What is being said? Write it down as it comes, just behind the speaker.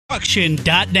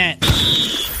Auction.net.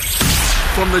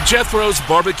 From the Jethro's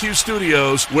Barbecue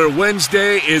Studios, where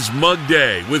Wednesday is Mug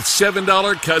Day with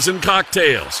 $7 Cousin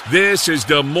Cocktails. This is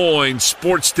Des Moines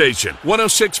Sports Station,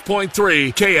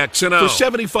 106.3 KXNO. For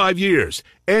 75 years,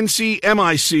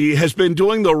 NCMIC has been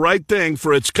doing the right thing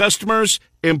for its customers,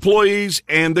 employees,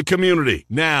 and the community.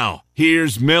 Now,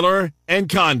 here's Miller and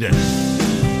Condon.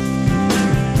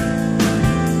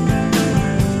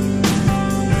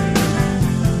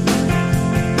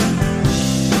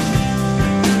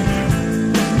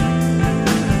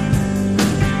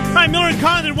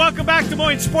 Condon, welcome back to Des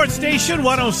Moines Sports Station,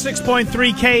 106.3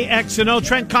 KXNO.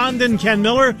 Trent Condon, Ken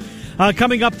Miller.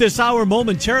 Coming up this hour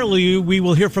momentarily, we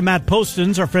will hear from Matt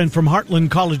Postins, our friend from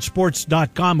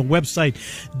HeartlandCollegeSports.com, a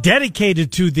website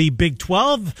dedicated to the Big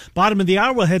 12. Bottom of the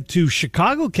hour, we'll head to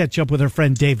Chicago, catch up with our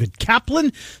friend David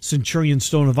Kaplan. Centurion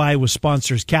Stone of Iowa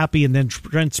sponsors Cappy, and then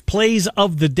Trent's Plays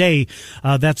of the Day.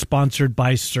 That's sponsored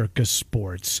by Circus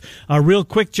Sports. Real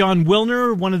quick, John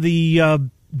Wilner, one of the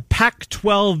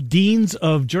Pac-12 deans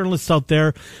of journalists out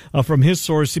there, from his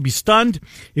source, he'd be stunned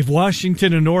if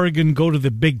Washington and Oregon go to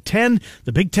the Big Ten.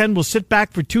 The Big Ten will sit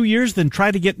back for 2 years, then try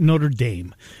to get Notre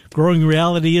Dame. Growing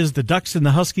reality is the Ducks and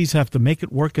the Huskies have to make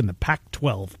it work in the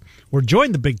Pac-12 or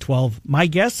join the Big 12. My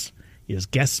guess is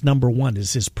guess number one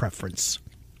is his preference.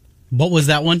 What was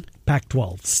that one?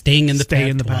 Pac-12. Staying in the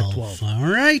Pac-12. All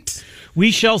right.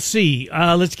 We shall see.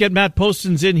 Let's get Matt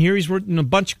Postins in here. He's written a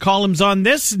bunch of columns on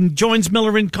this and joins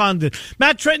Miller and Condon.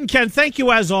 Matt, Trent, and Ken, thank you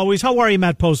as always. How are you,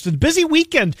 Matt Postins? Busy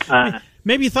weekend.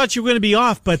 Maybe you thought you were going to be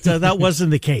off, but that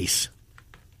wasn't the case.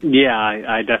 Yeah,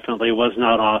 I definitely was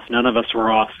not off. None of us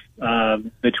were off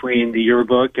between the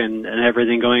yearbook and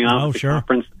everything going on with the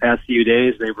conference the past few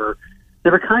days. They were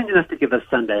kind enough to give us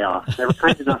Sunday off. They were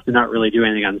kind enough to not really do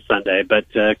anything on Sunday. But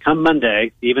come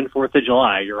Monday, even 4th of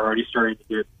July, you're already starting to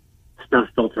get stuff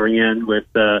filtering in with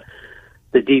the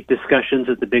deep discussions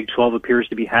that the Big 12 appears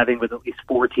to be having with at least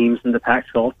 4 teams in the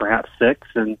Pac-12, perhaps 6.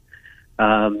 And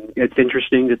it's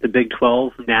interesting that the Big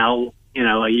 12 now,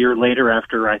 a year later,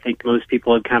 after I think most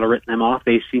people had kind of written them off,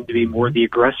 they seem to be more the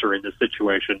aggressor in this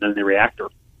situation than the reactor.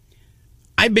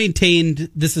 I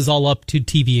maintained this is all up to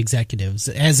TV executives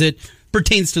as it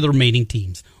pertains to the remaining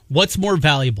teams. What's more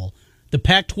valuable? The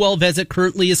Pac-12 as it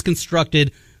currently is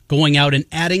constructed, going out and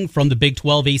adding from the Big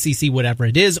 12, ACC, whatever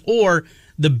it is, or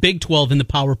the Big 12 in the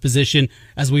power position,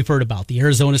 as we've heard about, the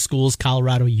Arizona schools,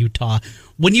 Colorado, Utah.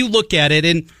 When you look at it,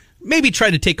 and maybe try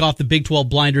to take off the Big 12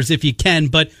 blinders if you can,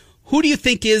 but who do you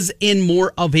think is in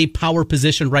more of a power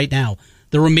position right now?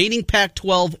 The remaining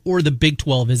Pac-12 or the Big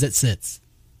 12 as it sits?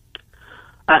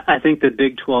 I think the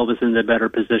Big 12 is in the better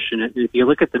position. If you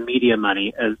look at the media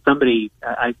money, as somebody,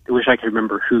 I wish I could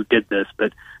remember who did this,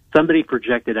 but somebody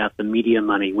projected out the media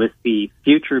money with the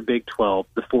future Big 12,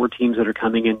 the 4 teams that are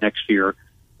coming in next year,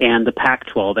 and the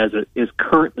Pac-12 as it is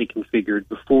currently configured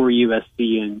before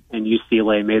USC and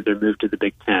UCLA made their move to the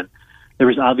Big 10. There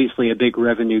was obviously a big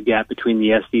revenue gap between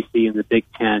the SEC and the Big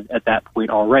 10 at that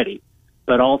point already.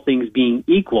 But all things being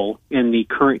equal in the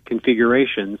current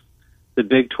configurations, the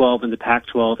Big 12 and the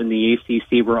Pac-12 and the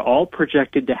ACC were all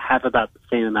projected to have about the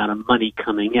same amount of money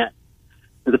coming in.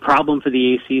 The problem for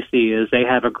the ACC is they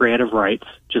have a grant of rights,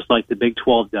 just like the Big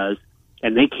 12 does,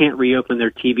 and they can't reopen their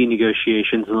TV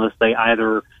negotiations unless they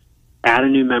either add a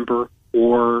new member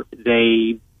or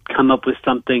they come up with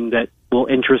something that will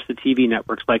interest the TV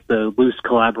networks, like the loose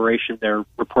collaboration they're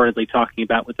reportedly talking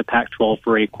about with the Pac-12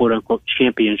 for a quote-unquote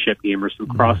championship game or some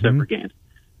crossover games.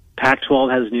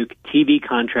 Pac-12 has a new TV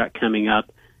contract coming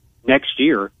up next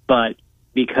year, but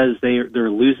because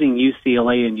they're losing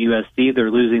UCLA and USC,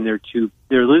 they're losing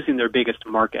their biggest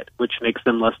market, which makes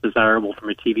them less desirable from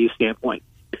a TV standpoint.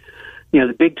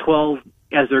 The Big 12,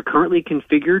 as they're currently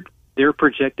configured, they're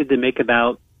projected to make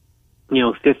about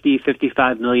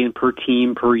 55 million per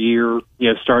team per year,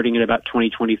 starting in about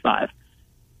 2025.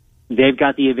 They've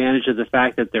got the advantage of the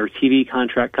fact that their TV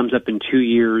contract comes up in 2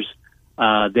 years.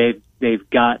 They've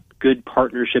got good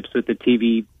partnerships with the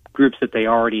TV groups that they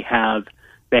already have.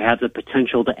 They have the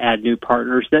potential to add new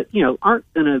partners that,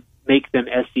 aren't going to make them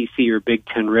SEC or Big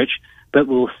Ten rich, but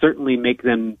will certainly make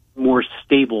them more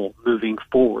stable moving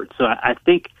forward. So I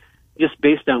think just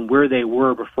based on where they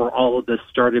were before all of this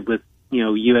started with,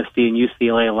 USC and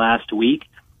UCLA last week,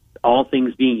 all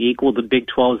things being equal, the Big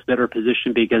 12 is better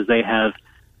positioned because they have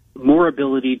more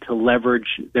ability to leverage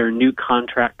their new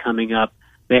contract coming up.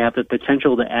 They have the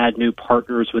potential to add new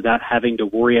partners without having to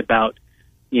worry about,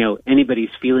 anybody's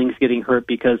feelings getting hurt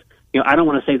because, I don't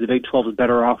want to say the Big 12 is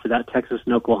better off without Texas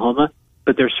and Oklahoma,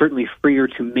 but they're certainly freer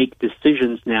to make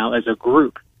decisions now as a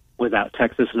group without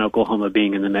Texas and Oklahoma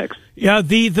being in the mix. Yeah,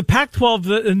 the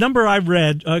Pac-12, the number I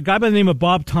read, a guy by the name of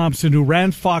Bob Thompson, who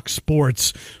ran Fox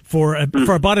Sports for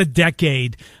about a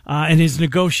decade, and has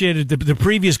negotiated the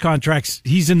previous contracts.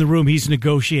 He's in the room. He's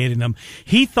negotiating them.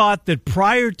 He thought that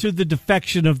prior to the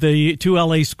defection of the two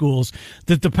LA schools,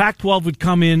 that the Pac-12 would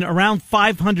come in around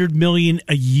 $500 million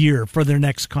a year for their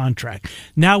next contract.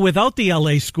 Now, without the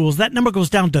LA schools, that number goes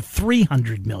down to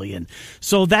 $300 million.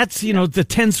 So that's, the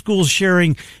 10 schools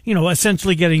sharing,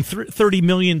 essentially getting $30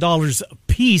 million a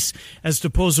piece as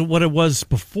opposed to what it was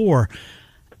before.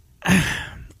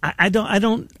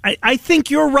 I think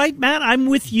you're right, Matt. I'm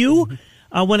with you.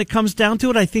 When it comes down to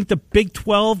it, I think the Big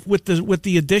 12 with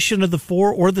the addition of the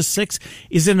 4 or the 6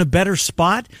 is in a better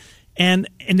spot. And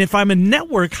if I'm a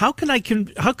network, how can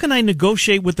I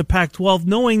negotiate with the Pac-12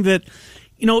 knowing that,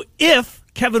 if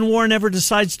Kevin Warren ever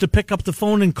decides to pick up the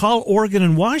phone and call Oregon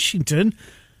and Washington,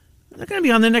 they're going to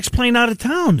be on the next plane out of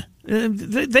town.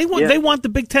 They want the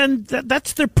Big Ten.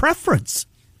 That's their preference.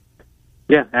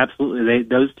 Yeah, absolutely.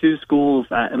 Those two schools,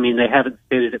 they haven't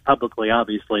stated it publicly,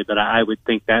 obviously, but I would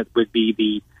think that would be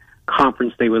the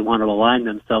conference they would want to align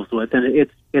themselves with. And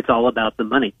it's all about the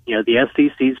money. The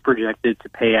SEC is projected to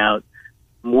pay out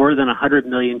more than $100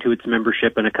 million to its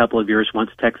membership in a couple of years once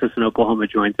Texas and Oklahoma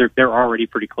join. They're already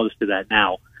pretty close to that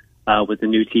now with the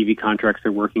new TV contracts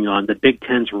they're working on. The Big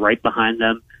Ten's right behind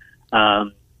them.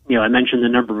 I mentioned the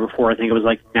number before. I think it was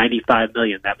like $95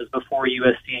 million. That was before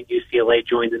USC and UCLA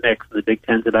joined the mix. The Big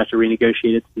Ten's about to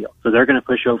renegotiate its deal. So they're going to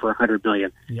push over $100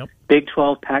 million. Yep. Big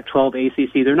 12, Pac-12,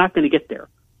 ACC, they're not going to get there.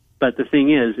 But the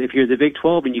thing is, if you're the Big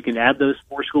 12 and you can add those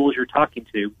 4 schools you're talking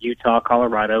to, Utah,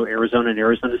 Colorado, Arizona, and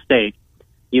Arizona State,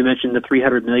 you mentioned the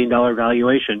 $300 million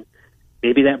valuation.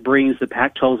 Maybe that brings the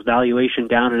Pac-12's valuation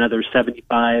down another $75,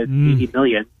 $80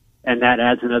 million, and that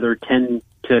adds another $10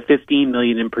 to $15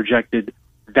 million in projected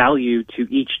value to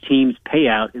each team's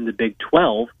payout in the Big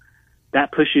 12.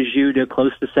 That pushes you to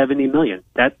close to $70 million.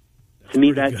 That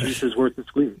juice is worth the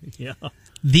squeeze. Yeah.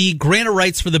 The grant of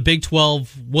rights for the Big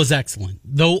 12 was excellent.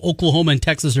 Though Oklahoma and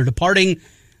Texas are departing,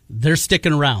 they're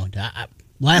sticking around.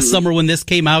 Last summer when this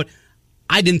came out,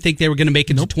 I didn't think they were going to make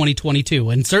it to 2022,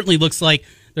 and certainly looks like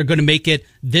they're going to make it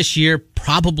this year,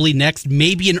 probably next,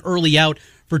 maybe an early out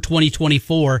for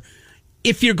 2024.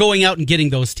 If you're going out and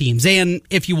getting those teams, and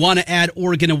if you want to add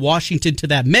Oregon and Washington to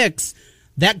that mix,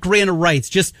 that grant of rights,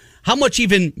 just how much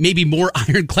even maybe more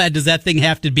ironclad does that thing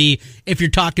have to be if you're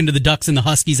talking to the Ducks and the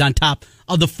Huskies on top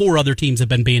of the 4 other teams that have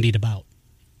been bandied about?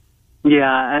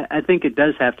 Yeah, I think it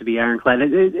does have to be ironclad.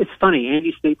 It's funny.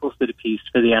 Andy Staples did a piece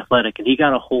for The Athletic, and he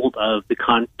got a hold of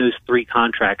those 3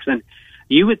 contracts. And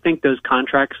you would think those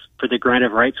contracts for the grant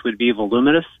of rights would be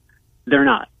voluminous. They're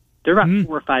not. They're about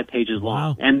 4 or 5 pages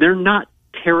long, and they're not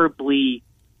terribly.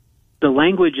 The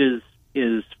language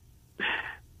is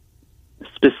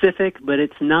specific, but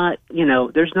it's not.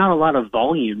 There's not a lot of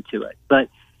volume to it, but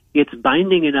it's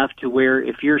binding enough to where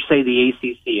if you're, say, the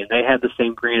ACC and they have the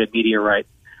same grant of media rights,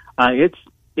 it's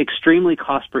extremely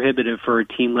cost prohibitive for a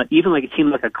team, even like a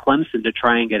team like a Clemson, to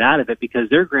try and get out of it because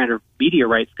their grant of media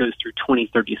rights goes through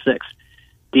 2036.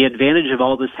 The advantage of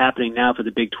all this happening now for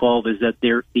the Big 12 is that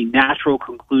the natural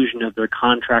conclusion of their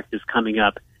contract is coming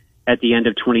up at the end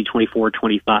of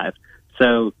 2024-25.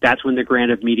 So that's when the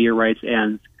grant of media rights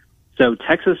ends. So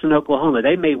Texas and Oklahoma,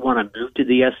 they may want to move to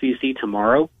the SEC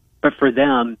tomorrow, but for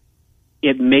them,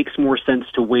 it makes more sense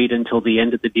to wait until the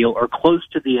end of the deal or close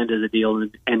to the end of the deal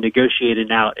and negotiate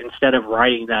it out instead of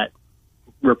writing that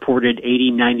reported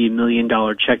 $80-90 million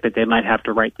check that they might have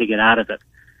to write to get out of it.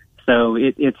 So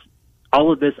it's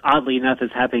all of this, oddly enough,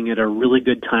 is happening at a really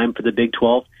good time for the Big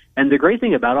 12. And the great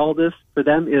thing about all this for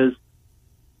them is,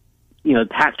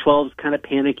 Pac-12's kind of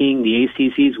panicking. The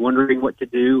ACC's wondering what to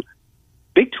do.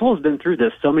 Big 12's been through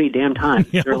this so many damn times.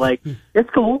 They're like, it's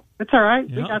cool. It's all right.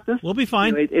 We got this. We'll be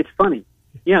fine. It's funny.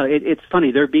 It's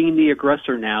funny. They're being the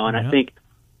aggressor now. And I think,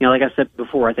 like I said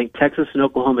before, I think Texas and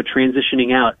Oklahoma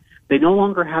transitioning out, they no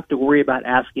longer have to worry about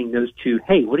asking those two,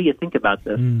 hey, what do you think about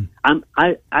this?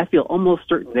 I feel almost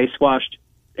certain they squashed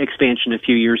expansion a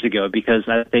few years ago because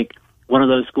I think one of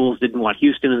those schools didn't want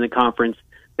Houston in the conference.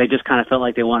 They just kind of felt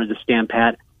like they wanted to stand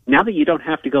pat. Now that you don't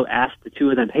have to go ask the two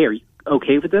of them, hey, are you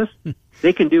okay with this?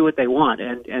 They can do what they want.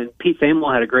 And Pete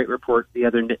Thamel had a great report the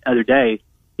other day,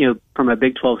 from a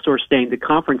Big 12 source saying the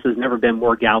conference has never been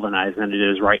more galvanized than it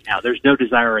is right now. There's no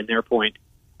desire on their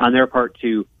part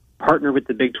to partner with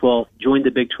the Big 12, join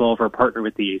the Big 12, or partner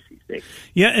with the ACC.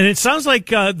 Yeah, and it sounds like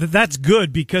that's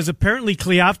good because apparently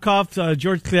Kliavkoff,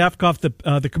 George Kliavkoff,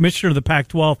 the commissioner of the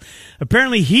Pac-12,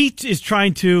 apparently he is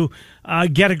trying to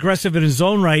get aggressive in his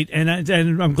own right. And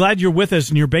I'm glad you're with us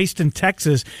and you're based in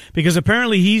Texas because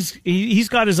apparently he's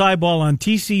got his eyeball on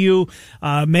TCU,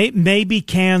 maybe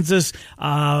Kansas,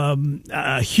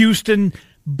 Houston,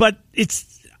 but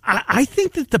I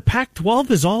think that the Pac-12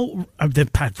 is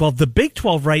the Big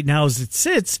 12 right now as it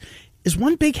sits is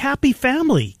one big happy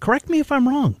family. Correct me if I'm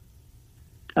wrong.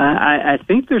 I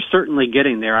think they're certainly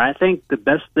getting there. I think the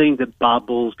best thing that Bob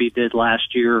Bowlesby did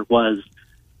last year was,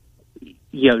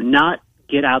 not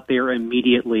get out there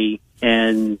immediately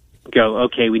and go,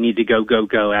 okay, we need to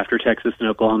go after Texas and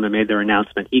Oklahoma made their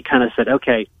announcement. He kind of said,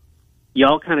 okay,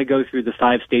 y'all kind of go through the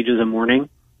 5 stages of mourning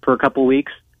for a couple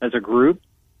weeks as a group,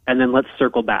 and then let's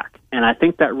circle back. And I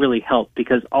think that really helped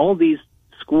because all these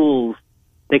schools,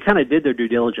 they kind of did their due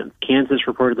diligence. Kansas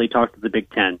reportedly talked to the Big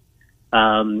Ten.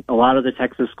 A lot of the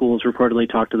Texas schools reportedly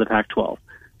talked to the Pac-12.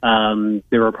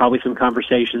 There were probably some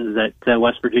conversations that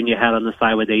West Virginia had on the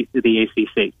side with the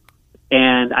ACC.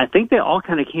 And I think they all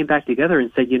kind of came back together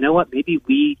and said, you know what,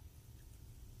 maybe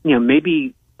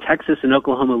Texas and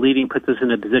Oklahoma leading puts us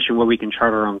in a position where we can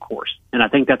chart our own course. And I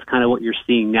think that's kind of what you're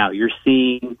seeing now. You're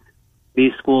seeing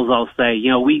these schools all say,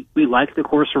 we like the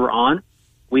course we're on.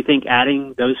 We think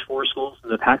adding those 4 schools to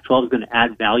the Pac-12 is going to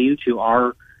add value to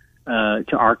our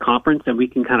conference, and we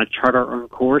can kind of chart our own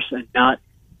course and not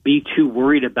be too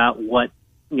worried about what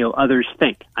others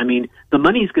think. I mean, the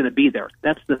money's going to be there.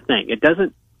 That's the thing. It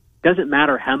doesn't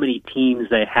matter how many teams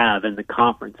they have in the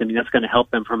conference. I mean, that's going to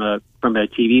help them from a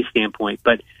TV standpoint,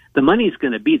 but the money's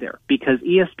going to be there because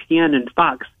ESPN and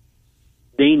Fox,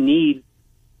 they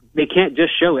can't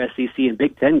just show SEC and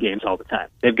Big Ten games all the time.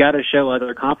 They've got to show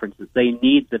other conferences. They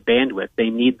need the bandwidth. They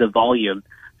need the volume.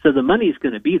 So the money's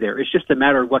going to be there. It's just a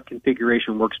matter of what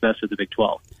configuration works best for the Big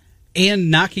 12.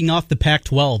 And knocking off the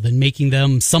Pac-12 and making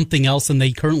them something else than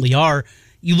they currently are.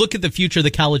 You look at the future of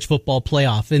the college football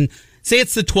playoff and say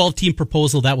it's the 12-team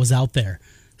proposal that was out there.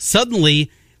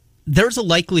 Suddenly, there's a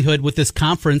likelihood with this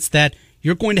conference that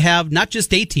you're going to have not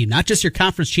just a team, not just your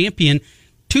conference champion,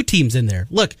 2 teams in there.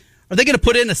 Look, are they going to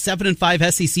put in a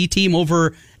 7-5 SEC team over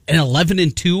an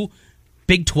 11-2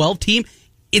 Big 12 team?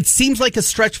 It seems like a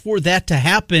stretch for that to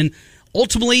happen.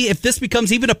 Ultimately, if this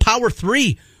becomes even a Power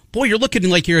 3, boy, you're looking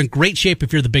like you're in great shape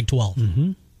if you're the Big 12.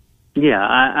 Mm-hmm. Yeah,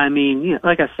 I mean,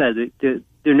 like I said,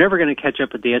 they're never going to catch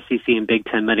up with the SEC and Big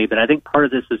Ten money, but I think part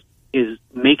of this is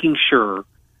making sure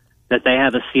that they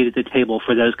have a seat at the table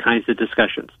for those kinds of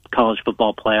discussions, college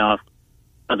football playoff,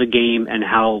 of the game, and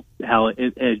how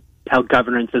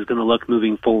governance is going to look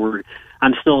moving forward.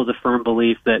 I'm still of the firm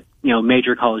belief that,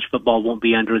 major college football won't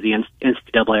be under the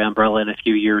NCAA umbrella in a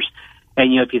few years.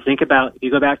 And, if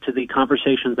you go back to the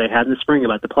conversations they had in the spring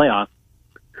about the playoff,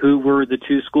 who were the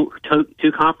two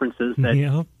conferences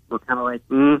that were kind of like,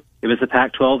 it was the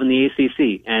Pac-12 and the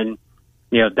ACC. And,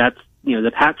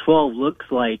 the Pac-12 looks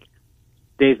like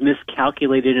they've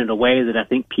miscalculated in a way that I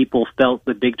think people felt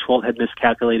the Big 12 had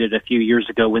miscalculated a few years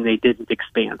ago when they didn't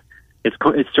expand. It's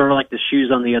sort of like the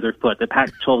shoes on the other foot. The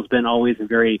Pac-12 has been always a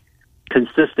very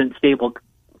consistent, stable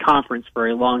conference for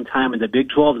a long time, and the Big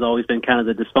 12 has always been kind of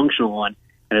the dysfunctional one.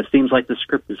 And it seems like the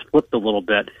script has flipped a little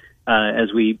bit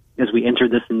as we enter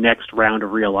this next round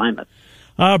of realignment.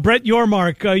 Brett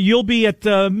Yormark, you'll be at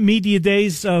Media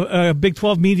Days, Big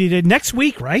 12 Media Day next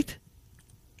week, right?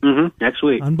 Mm-hmm. Next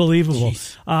week. Unbelievable.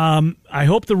 I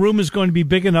hope the room is going to be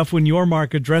big enough when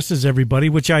Yormark addresses everybody,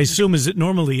 which I assume as it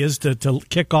normally is to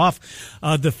kick off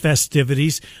the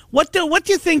festivities. What do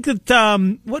you think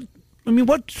that what do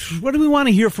we want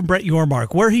to hear from Brett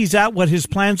Yormark? Where he's at, what his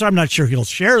plans are? I'm not sure he'll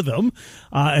share them,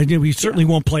 and we certainly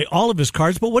won't play all of his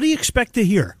cards. But what do you expect to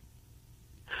hear?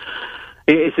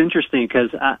 It's interesting because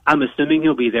I'm assuming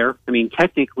he'll be there. I mean,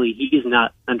 technically, he's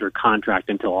not under contract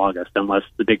until August unless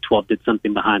the Big 12 did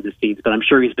something behind the scenes. But I'm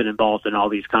sure he's been involved in all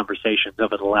these conversations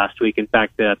over the last week. In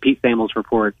fact, Pete Thamel's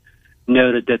report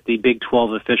noted that the Big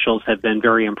 12 officials have been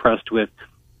very impressed with,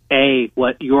 A,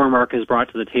 what Yormark has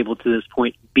brought to the table to this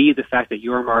point, B, the fact that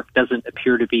Yormark doesn't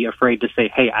appear to be afraid to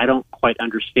say, hey, I don't quite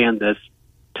understand this.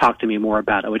 Talk to me more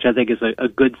about it, which I think is a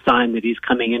good sign that he's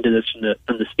coming into this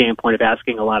from the standpoint of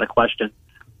asking a lot of questions.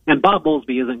 And Bob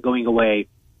Bowlesby isn't going away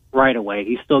right away.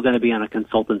 He's still going to be on a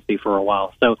consultancy for a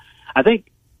while. So I think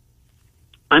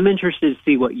I'm interested to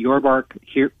see what Yormark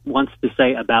here wants to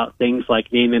say about things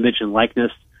like name, image, and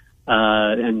likeness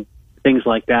and things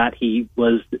like that. He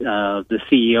was the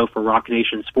CEO for Rock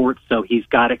Nation Sports, so he's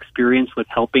got experience with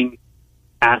helping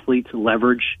athletes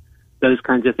leverage those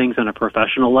kinds of things on a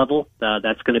professional level.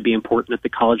 That's going to be important at the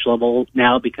college level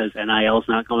now because NIL is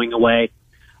not going away.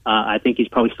 I think he's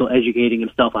probably still educating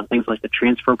himself on things like the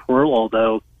transfer portal,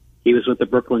 although he was with the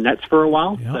Brooklyn Nets for a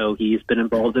while, so he's been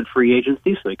involved in free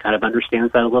agency, so he kind of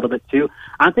understands that a little bit too.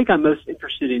 I think I'm most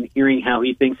interested in hearing how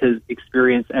he thinks his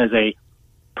experience as a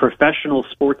professional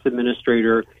sports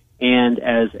administrator and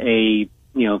as a,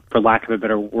 for lack of a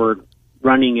better word,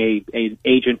 running a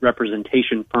agent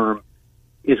representation firm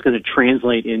is going to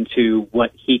translate into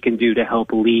what he can do to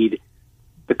help lead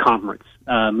the conference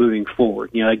moving forward.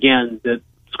 Again, the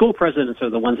school presidents are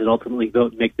the ones that ultimately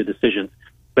vote and make the decisions,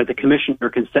 but the commissioner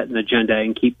can set an agenda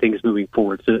and keep things moving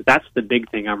forward. So that's the big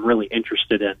thing I'm really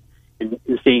interested in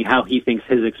seeing how he thinks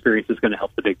his experience is going to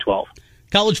help the Big 12.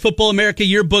 College Football America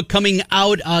Yearbook coming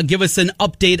out. Give us an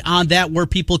update on that, where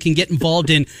people can get involved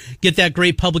and get that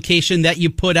great publication that you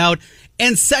put out.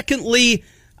 And secondly,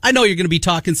 I know you're going to be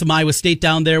talking some Iowa State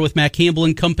down there with Matt Campbell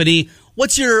and company.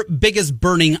 What's your biggest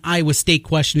burning Iowa State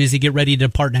question as you get ready to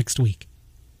depart next week?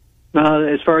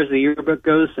 As far as the yearbook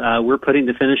goes, we're putting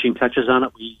the finishing touches on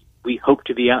it. We hope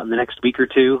to be out in the next week or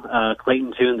two.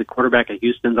 Clayton Tune, the quarterback at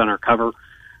Houston's on our cover.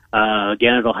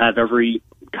 Again, it'll have every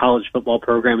college football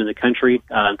program in the country,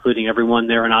 including everyone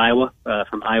there in Iowa,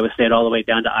 from Iowa State all the way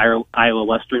down to Iowa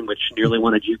Western, which nearly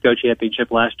won a JUCO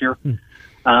championship last year.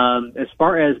 As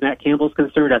far as Matt Campbell's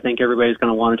concerned, I think everybody's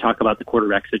going to want to talk about the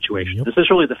quarterback situation. This is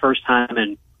really the first time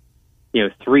in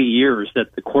 3 years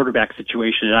that the quarterback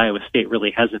situation at Iowa State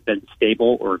really hasn't been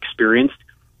stable or experienced.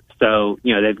 So,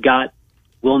 they've got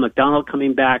Will McDonald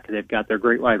coming back. They've got their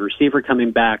great wide receiver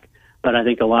coming back. But I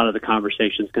think a lot of the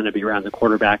conversation is going to be around the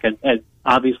quarterback. And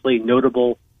obviously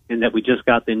notable in that we just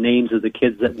got the names of the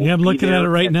kids that will I'm looking at it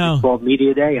right now. 12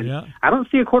 Media Day. And I don't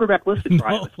see a quarterback listed for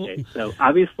Iowa State. So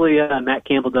obviously Matt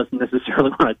Campbell doesn't necessarily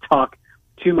want to talk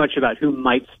too much about who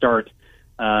might start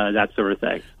that sort of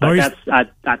thing. But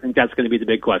I think that's going to be the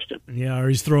big question. Yeah, or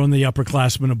he's throwing the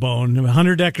upperclassmen a bone.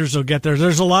 Hunter Deckers will get there.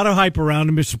 There's a lot of hype around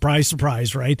him. Surprise,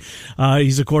 surprise, right?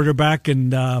 He's a quarterback,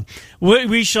 and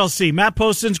we shall see. Matt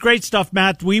Poston's great stuff,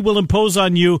 Matt. We will impose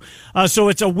on you. So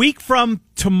it's a week from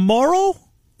tomorrow?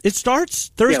 It starts?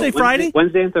 Thursday, Friday?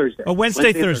 Wednesday and Thursday. Oh,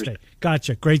 Wednesday, Thursday.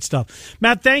 Gotcha. Great stuff.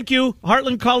 Matt, thank you.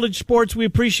 Heartland College Sports, we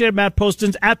appreciate it. Matt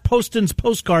Poston's at Poston's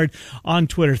Postcard on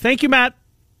Twitter. Thank you, Matt.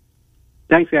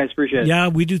 Thanks, guys. Appreciate it. Yeah,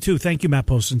 we do too. Thank you, Matt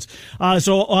Postons.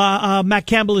 So Matt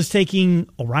Campbell is taking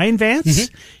Orion Vance,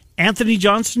 Anthony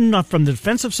Johnson from the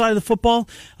defensive side of the football,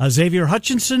 Xavier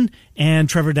Hutchinson, and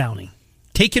Trevor Downing.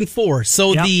 Taken 4.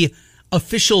 So the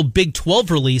official Big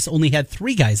 12 release only had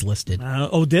 3 guys listed.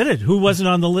 Did it? Who wasn't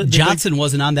on the list? Johnson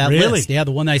wasn't on that list. Yeah,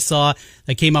 the one I saw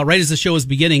that came out right as the show was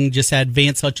beginning just had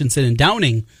Vance, Hutchinson, and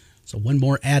Downing. So one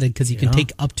more added because you can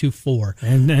take up to 4.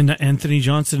 And Anthony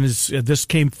Johnson this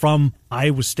came from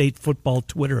Iowa State football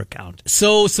Twitter account.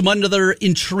 So some other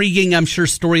intriguing, I'm sure,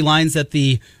 storylines that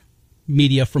the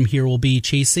media from here will be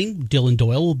chasing. Dylan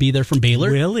Doyle will be there from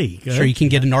Baylor. Really? Good. Sure, you can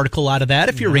get an article out of that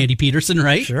if you're Randy Peterson,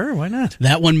 right? Sure, why not?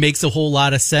 That one makes a whole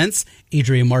lot of sense.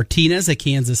 Adrian Martinez at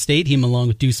Kansas State, him along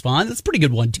with Deuce Vaughn. That's a pretty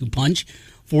good 1-2 punch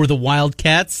for the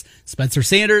Wildcats. Spencer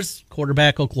Sanders,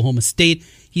 quarterback, Oklahoma State.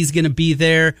 He's going to be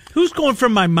there. Who's going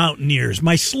from my Mountaineers,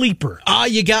 my sleeper?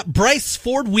 You got Bryce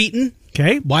Ford Wheaton.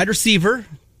 Okay. Wide receiver.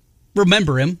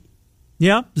 Remember him.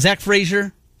 Yeah. Zach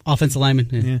Frazier, offensive lineman.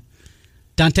 Yeah.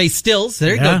 Dante Stills.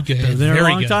 There you go. Good. Been there Very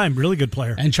a long good. time. Really good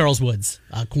player. And Charles Woods,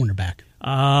 cornerback.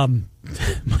 My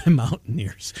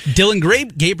Mountaineers.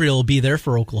 Dylan Gabriel will be there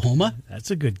for Oklahoma. That's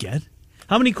a good get.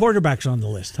 How many quarterbacks on the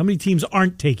list? How many teams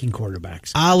aren't taking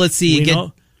quarterbacks? Let's see.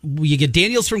 You get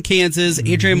Daniels from Kansas,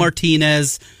 Adrian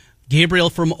Martinez, Gabriel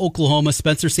from Oklahoma,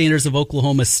 Spencer Sanders of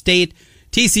Oklahoma State.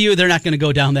 TCU, they're not going to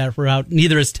go down that route.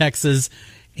 Neither is Texas.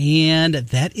 And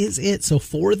that is it. So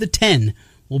 4 of the 10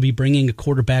 will be bringing a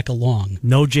quarterback along.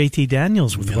 No JT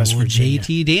Daniels with West Virginia.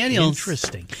 JT Daniels.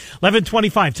 Interesting.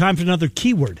 11:25. Time for another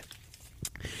keyword.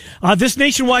 This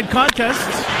nationwide contest.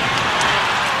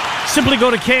 Simply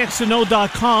go to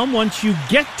KXNO.com. Once you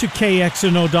get to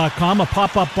KXNO.com, a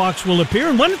pop-up box will appear.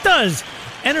 And when it does,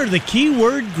 enter the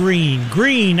keyword green.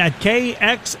 Green at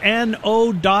KXNO.com.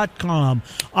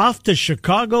 Off to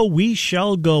Chicago we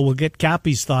shall go. We'll get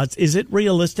Cappy's thoughts. Is it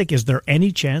realistic? Is there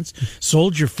any chance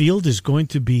Soldier Field is going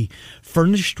to be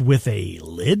furnished with a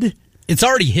lid? It's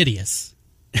already hideous.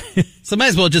 So might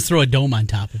as well just throw a dome on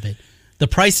top of it. The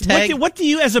price tag. What do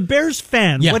you, as a Bears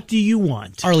fan, what do you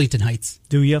want? Arlington Heights.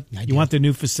 Do you? I you do. want the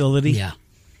new facility? Yeah.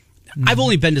 I've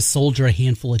only been to Soldier a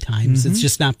handful of times. It's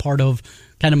just not part of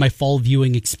kind of my fall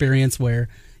viewing experience where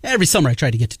every summer I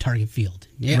try to get to Target Field.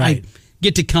 Yeah, right. I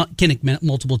get to Kinnick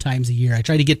multiple times a year. I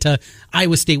try to get to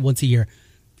Iowa State once a year.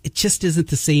 it just isn't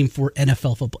the same for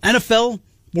NFL football. NFL,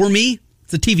 for me,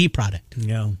 it's a TV product.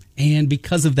 Yeah. And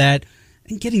because of that,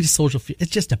 and getting to social,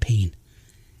 it's just a pain.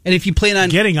 And if you plan on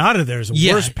getting out of there is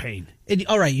a worse pain. And,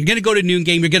 all right, you're going to go to noon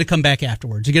game. You're going to come back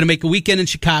afterwards. You're going to make a weekend in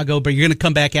Chicago, but you're going to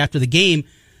come back after the game.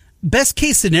 Best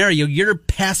case scenario, you're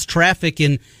past traffic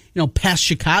in, past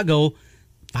Chicago,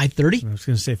 5:30. I was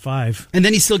going to say 5. And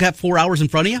then you still got 4 hours in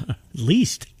front of you? At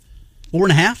least.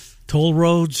 4.5? Toll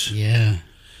roads. Yeah.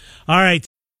 All right.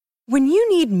 When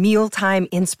you need mealtime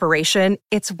inspiration,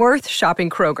 it's worth shopping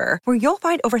Kroger, where you'll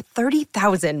find over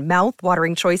 30,000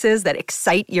 mouth-watering choices that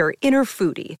excite your inner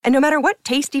foodie. And no matter what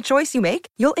tasty choice you make,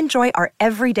 you'll enjoy our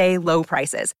everyday low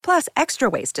prices, plus extra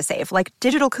ways to save, like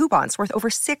digital coupons worth over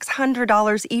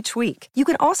 $600 each week. You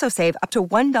can also save up to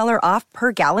 $1 off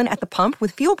per gallon at the pump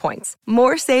with fuel points.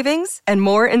 More savings and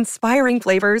more inspiring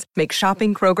flavors make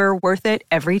shopping Kroger worth it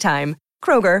every time.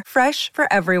 Kroger, fresh for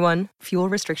everyone. Fuel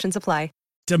restrictions apply.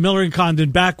 Miller and Condon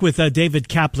back with David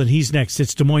Kaplan. He's next.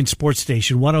 It's Des Moines Sports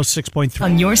Station 106.3.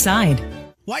 On your side.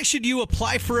 Why should you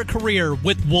apply for a career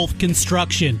with Wolf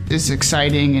Construction? It's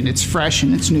exciting and it's fresh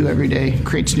and it's new every day. It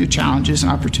creates new challenges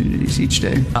and opportunities each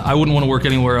day. I wouldn't want to work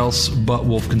anywhere else but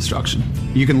Wolf Construction.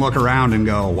 You can look around and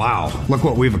go, wow, look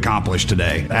what we've accomplished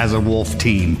today as a Wolf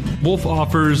team. Wolf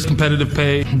offers competitive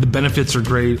pay. The benefits are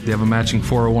great. They have a matching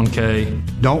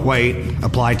 401k. Don't wait.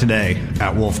 Apply today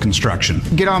at Wolf Construction.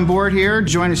 Get on board here.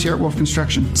 Join us here at Wolf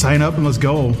Construction. Sign up and let's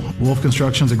go. Wolf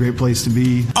Construction is a great place to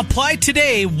be. Apply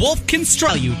today,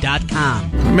 wolfconstruction.com.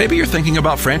 Maybe you're thinking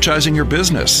about franchising your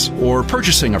business or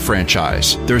purchasing a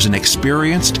franchise. There's an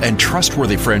experienced and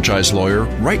trustworthy franchise lawyer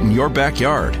right in your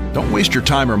backyard. Don't waste your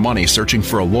time or money searching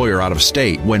for a lawyer out of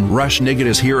state when Rush Niggett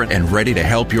is here and ready to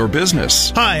help your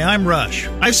business. Hi, I'm Rush.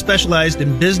 I've specialized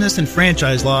in business and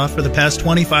franchise law for the past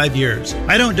 25 years.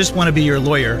 I don't just want to be your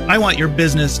lawyer. I want your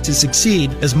business to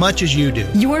succeed as much as you do.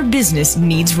 Your business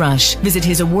needs Rush. Visit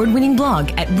his award-winning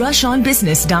blog at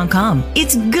rushonbusiness.com.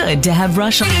 It's good to have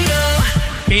Rush on.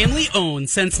 Family owned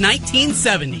since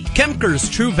 1970, Kemker's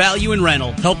True Value in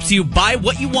Rental helps you buy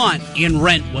what you want and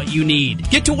rent what you need.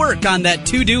 Get to work on that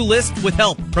to-do list with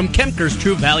help from Kemker's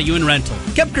True Value in Rental.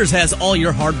 Kemker's has all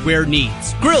your hardware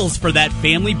needs, grills for that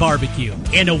family barbecue,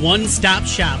 and a one-stop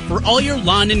shop for all your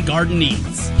lawn and garden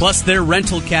needs. Plus, their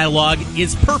rental catalog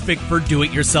is perfect for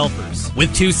do-it-yourselfers.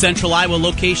 With 2 Central Iowa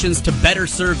locations to better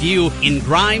serve you in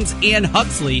Grimes and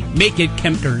Huxley, make it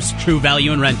Kemker's True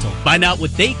Value in Rental. Find out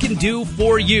what they can do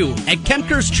for you at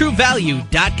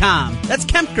KemkersTrueValue.com. That's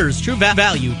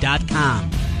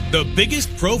KemkersTrueValue.com. The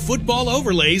biggest pro football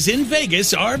overlays in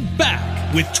Vegas are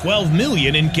back with $12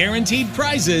 million in guaranteed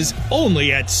prizes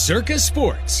only at Circa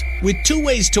Sports, with 2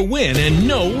 ways to win and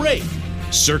no rake.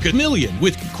 Circa Million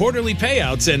with quarterly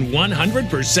payouts and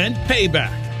 100%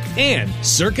 payback. And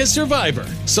Circa Survivor.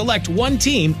 Select one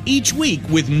team each week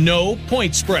with no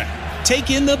point spread.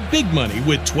 Take in the big money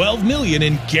with $12 million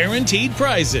in guaranteed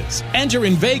prizes. Enter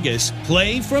in Vegas.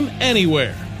 Play from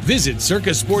anywhere. Visit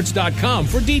circasports.com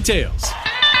for details.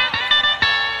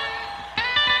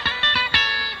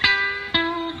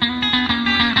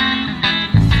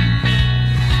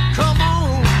 Come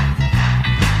on,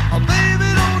 oh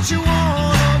baby, don't you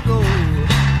wanna go?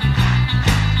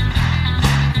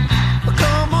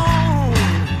 Come on,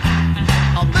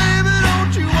 oh baby,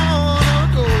 don't you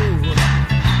wanna go?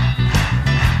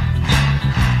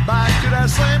 Back to that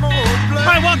same old place. All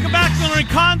right, welcome back. Miller and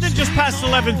Condon, just past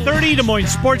 11:30, Des Moines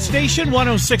Sports Station,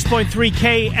 106.3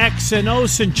 KXNO.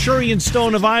 Centurion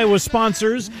Stone of Iowa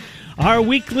sponsors our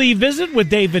weekly visit with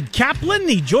David Kaplan.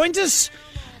 He joins us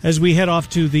as we head off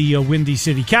to the Windy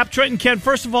City. Cap, Trent and Ken,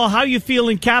 first of all, how you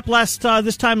feeling? Cap,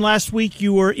 this time last week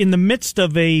you were in the midst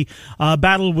of a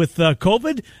battle with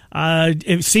COVID.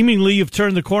 Seemingly you've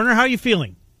turned the corner. How are you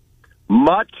feeling?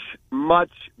 Much, much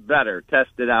better.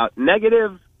 Tested out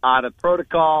negative, out of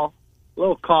protocol, a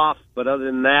little cough, but other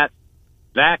than that,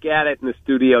 back at it in the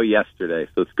studio yesterday.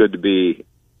 So it's good to be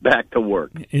back to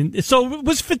work. And so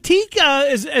was fatigue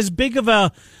as big of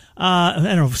a, I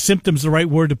don't know if symptom's the right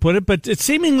word to put it, but it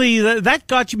seemingly that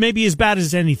got you maybe as bad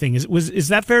as anything. Is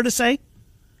that fair to say?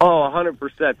 Oh, 100%.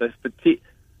 The fatigue.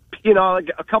 You know, like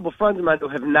a couple friends of mine who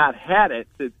have not had it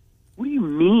said, "What do you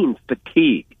mean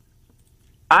fatigue?"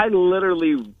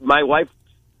 My wife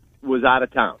was out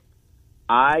of town.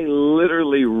 I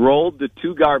literally rolled the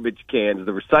 2 garbage cans,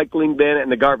 the recycling bin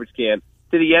and the garbage can,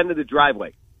 to the end of the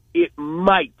driveway. It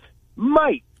might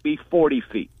be 40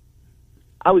 feet.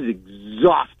 I was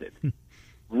exhausted.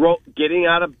 Getting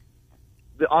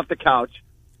off the couch,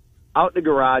 out the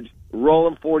garage,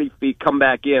 rolling 40 feet, come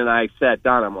back in, and I sat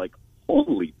down. I'm like,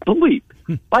 holy bleep.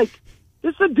 Like,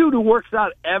 this is a dude who works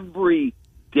out every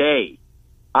day.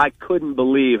 I couldn't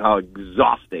believe how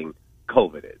exhausting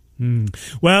COVID is.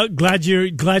 Well, glad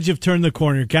you've turned the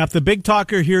corner, Cap. The big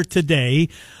talker here today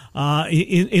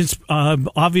is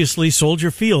obviously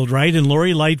Soldier Field, right? And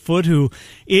Lori Lightfoot, who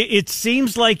it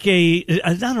seems like I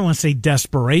don't want to say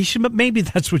desperation, but maybe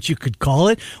that's what you could call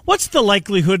it. What's the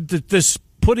likelihood that this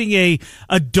putting a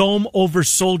dome over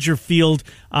Soldier Field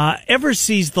ever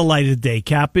sees the light of day,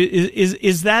 Cap?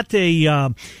 Is that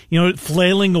a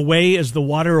flailing away as the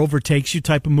water overtakes you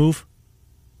type of move?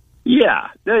 Yeah,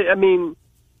 I mean,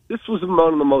 this was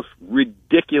one of the most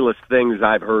ridiculous things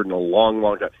I've heard in a long,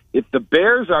 long time. If the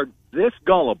Bears are this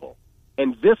gullible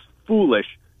and this foolish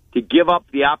to give up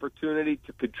the opportunity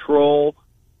to control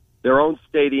their own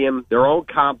stadium, their own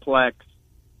complex,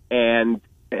 and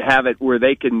have it where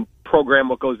they can program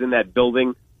what goes in that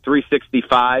building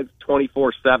 365,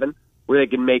 24/7, where they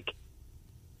can make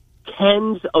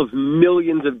tens of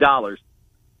millions of dollars,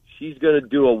 she's going to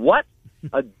do a what?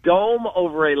 A dome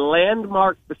over a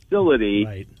landmark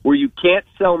facility where you can't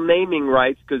sell naming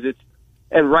rights because it's,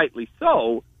 and rightly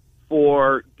so,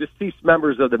 for deceased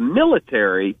members of the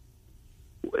military.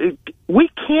 We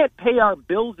can't pay our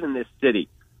bills in this city.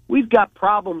 We've got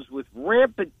problems with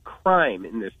rampant crime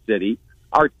in this city.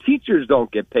 Our teachers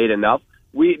don't get paid enough.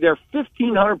 They're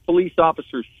 1,500 police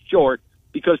officers short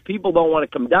because people don't want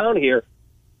to come down here.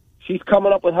 She's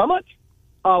coming up with how much?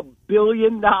 $1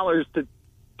 billion to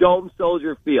dome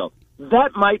Soldier Field.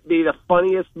 That might be the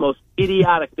funniest, most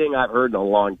idiotic thing I've heard in a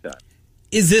long time.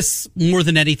 Is this more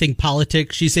than anything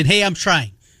politics? She said, hey, I'm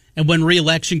trying. And when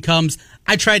re-election comes,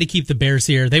 I try to keep the Bears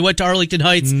here. They went to Arlington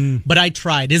Heights, but I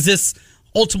tried. Is this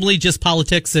ultimately just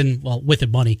politics and, well, with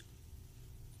it, money?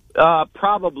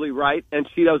 Probably right. And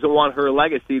she doesn't want her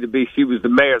legacy to be she was the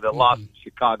mayor that lost the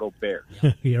Chicago Bears.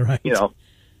 You're right. You know,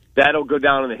 that'll go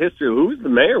down in the history of who's the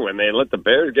mayor when they let the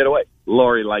Bears get away.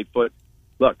 Lori Lightfoot.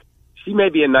 Look, she may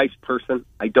be a nice person.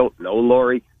 I don't know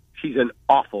Lori. She's an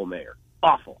awful mayor.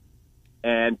 Awful.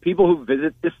 And people who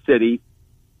visit this city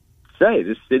say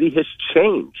this city has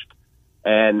changed.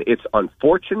 And it's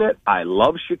unfortunate. I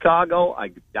love Chicago. I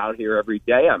get down here every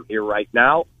day. I'm here right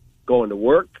now going to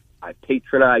work. I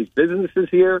patronize businesses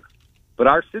here. But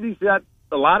our city's got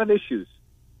a lot of issues.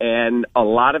 And a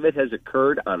lot of it has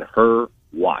occurred on her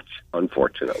watch,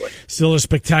 unfortunately. Still a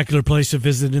spectacular place to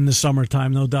visit in the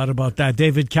summertime, no doubt about that.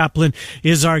 David Kaplan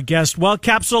is our guest. Well,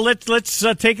 Cap, so let's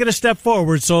take it a step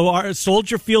forward. So our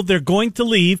Soldier Field, they're going to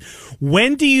leave.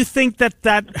 When do you think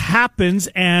that happens,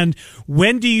 and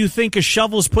when do you think a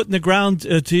shovel's put in the ground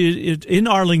in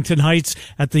Arlington Heights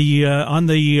at the on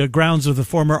the grounds of the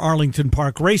former Arlington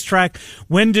Park racetrack?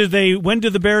 When do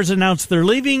the Bears announce they're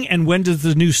leaving, and when does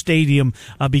the new stadium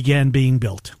begin being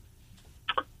built?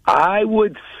 I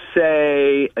would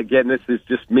say, again, this is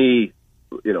just me,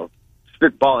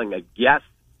 spitballing a guess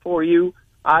for you.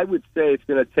 I would say it's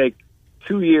going to take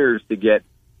 2 years to get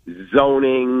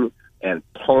zoning and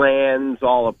plans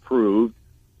all approved.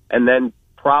 And then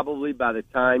probably by the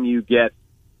time you get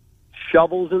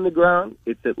shovels in the ground,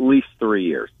 it's at least 3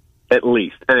 years, at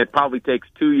least. And it probably takes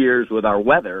 2 years with our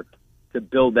weather to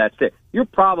build that city. You're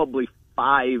probably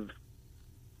five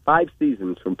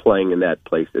seasons from playing in that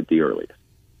place at the earliest.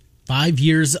 5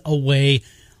 years away.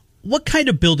 What kind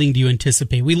of building do you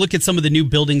anticipate? We look at some of the new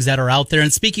buildings that are out there.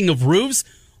 And speaking of roofs,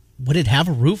 would it have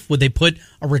a roof? Would they put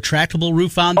a retractable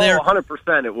roof on there?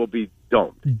 100% it will be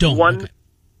domed. Okay.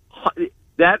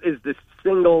 That is the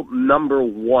single number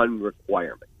one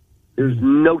requirement. There's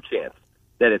no chance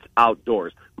that it's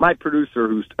outdoors. My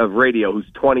producer of radio, who's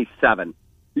 27,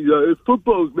 he's like,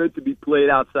 football is meant to be played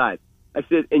outside. I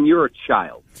said, and you're a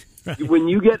child. Right. When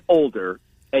you get older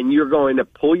and you're going to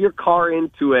pull your car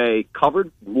into a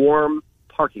covered, warm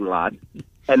parking lot,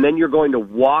 and then you're going to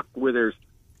walk where there's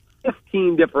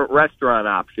 15 different restaurant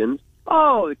options.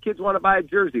 Oh, the kids want to buy a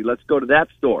jersey. Let's go to that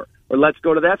store. Or let's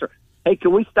go to that store. Hey,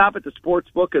 can we stop at the sports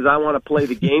book because I want to play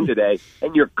the game today?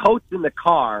 And your coat's in the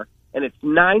car, and it's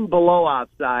 9 below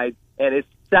outside, and it's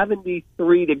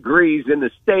 73 degrees in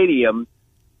the stadium.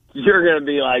 You're going to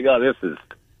be like, oh,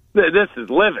 this is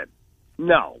living.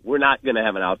 No, we're not going to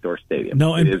have an outdoor stadium.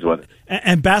 No, it is what it is.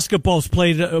 And basketball's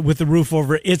played with the roof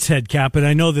over its head, Cap, and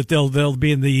I know that they'll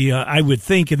be in the, I would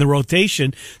think, in the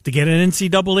rotation to get an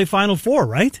NCAA Final Four,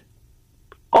 right?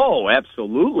 Oh,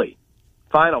 absolutely.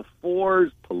 Final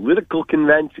Fours, political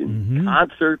conventions,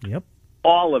 concerts,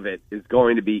 all of it is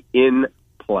going to be in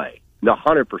play.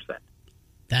 100%.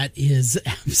 That is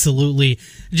absolutely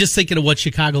just thinking of what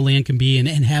Chicagoland can be and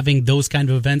having those kind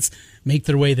of events make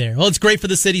their way there. Well, it's great for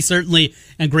the city, certainly,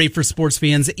 and great for sports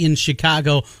fans in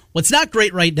Chicago. What's not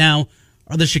great right now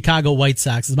are the Chicago White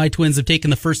Sox. As my Twins have taken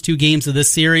the first 2 games of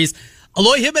this series,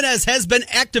 Eloy Jimenez has been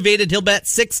activated. He'll bat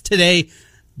 6 today.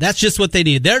 That's just what they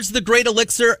need. There's the great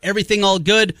elixir. Everything all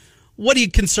good. What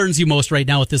concerns you most right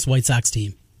now with this White Sox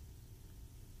team?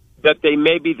 That they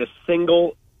may be the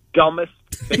single dumbest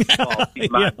baseball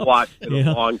team I've watched in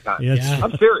a long time.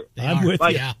 I'm serious. I'm with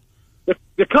you.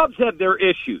 The Cubs have their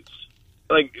issues.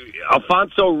 Like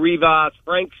Alfonso Rivas,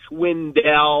 Frank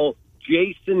Schwindel,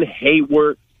 Jason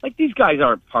Hayward. Like, these guys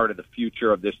aren't part of the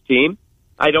future of this team.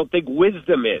 I don't think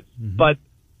Wisdom is. But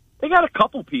they got a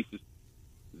couple pieces.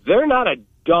 They're not a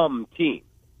dumb team.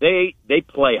 They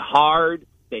play hard.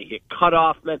 They hit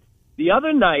cutoff men. The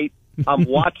other night, I'm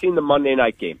watching the Monday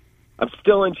night game. I'm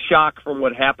still in shock from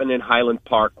what happened in Highland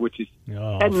Park, which is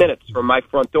 10 minutes from my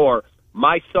front door.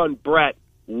 My son, Brett,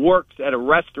 works at a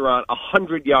restaurant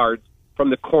 100 yards from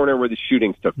the corner where the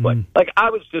shootings took place. Like,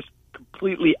 I was just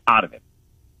completely out of it.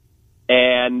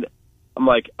 And I'm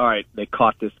like, all right, they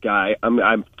caught this guy.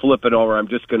 I'm flipping over. I'm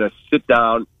just going to sit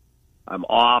down. I'm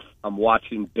off. I'm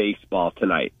watching baseball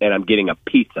tonight, and I'm getting a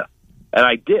pizza. And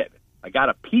I did. I got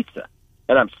a pizza.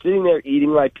 And I'm sitting there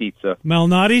eating my pizza.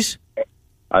 Malnati's?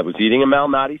 I was eating a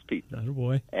Malnati's pizza. Oh,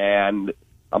 boy. And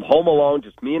I'm home alone,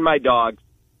 just me and my dogs.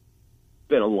 It's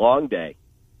been a long day.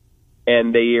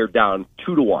 And they are down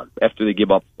 2-1 after they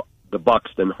give up the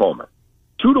Buxton homer.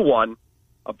 2-1.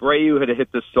 Abreu had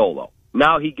hit the solo.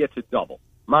 Now he gets a double.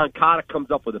 Moncada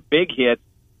comes up with a big hit.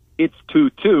 It's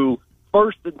 2-2.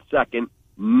 First and second,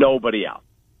 nobody out.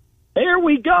 There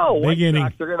we go. White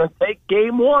Sox are going to take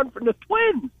game 1 from the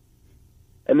Twins.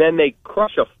 And then they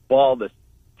crush a ball to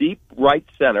deep right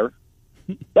center.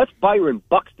 That's Byron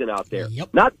Buxton out there.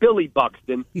 Not Billy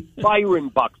Buxton. Byron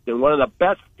Buxton, one of the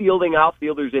best fielding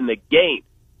outfielders in the game.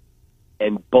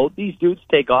 And both these dudes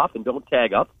take off and don't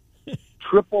tag up.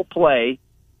 Triple play,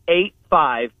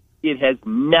 8-5. It has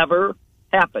never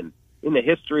happened in the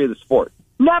history of the sport.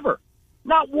 Never.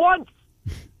 Not once.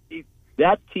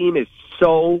 That team is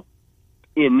so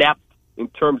inept in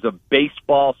terms of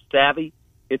baseball savvy.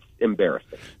 It's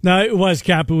embarrassing. No, it was,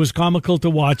 Cap. It was comical to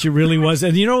watch. It really was.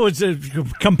 And you know what's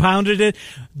compounded it?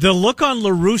 The look on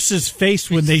LaRusse's face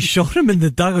when they showed him in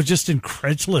the dugout was just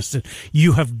incredulous.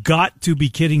 You have got to be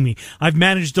kidding me. I've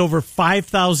managed over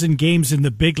 5,000 games in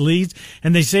the big leagues,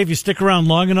 and they say if you stick around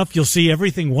long enough, you'll see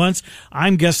everything once.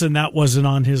 I'm guessing that wasn't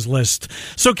on his list.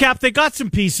 So, Cap, they got some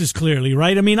pieces clearly,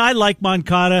 right? I mean, I like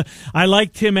Moncada. I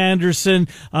like Tim Anderson.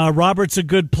 Robert's a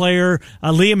good player.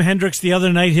 Liam Hendricks the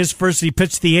other night, he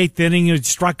pitched the 8th inning. He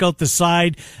struck out the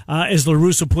side as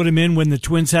LaRusse put him in when the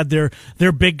Twins had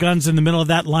their big guns in the middle of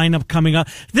that lineup coming up.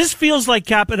 This feels like,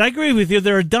 Cap, and I agree with you,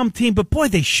 they're a dumb team, but boy,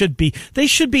 they should be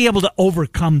able to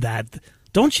overcome that.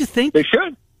 Don't you think? They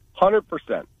should.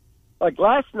 100%. Like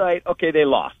last night, okay, they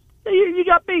lost. You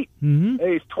got beat.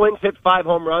 These Twins hit 5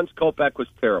 home runs. Kopech was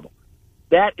terrible.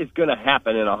 That is going to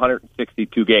happen in a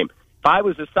 162 game. If I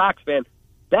was a Sox fan,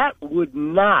 that would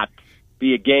not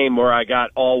be a game where I got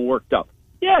all worked up.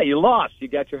 Yeah, you lost. You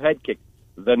got your head kicked.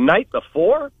 The night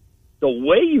before, the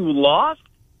way you lost,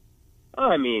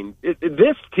 I mean,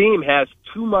 this team has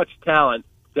too much talent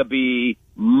to be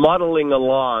muddling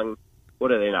along.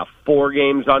 What are they now, 4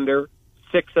 games under,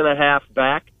 6.5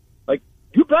 back? Like,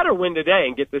 you better win today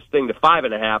and get this thing to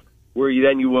 5.5, where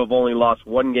you will have only lost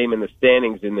 1 game in the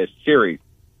standings in this series.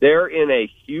 They're in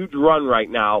a huge run right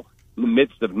now in the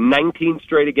midst of 19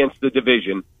 straight against the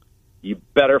division. You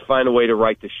better find a way to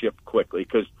right the ship quickly,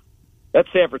 because that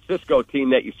San Francisco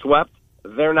team that you swept,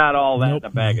 they're not all that in a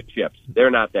bag of chips. They're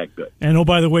not that good. And, oh,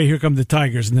 by the way, here come the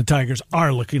Tigers, and the Tigers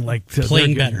are looking like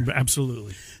playing better.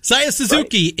 Absolutely. Seiya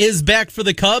Suzuki is back for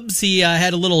the Cubs. He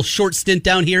had a little short stint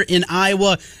down here in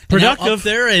Iowa. Productive. Up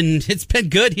there, and it's been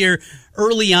good here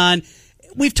early on.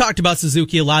 We've talked about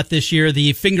Suzuki a lot this year.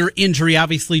 The finger injury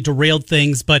obviously derailed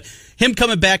things, but him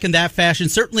coming back in that fashion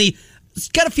certainly – it's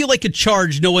got to feel like a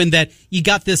charge knowing that you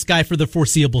got this guy for the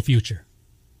foreseeable future.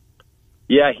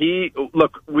 Yeah,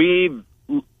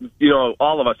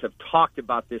 all of us have talked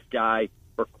about this guy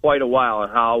for quite a while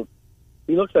and how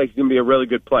he looks like he's going to be a really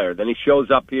good player. Then he shows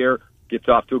up here, gets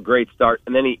off to a great start,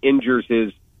 and then he injures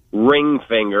his ring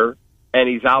finger, and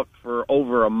he's out for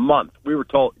over a month. We were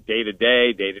told day to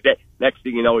day. Next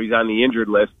thing you know, he's on the injured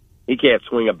list. He can't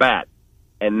swing a bat.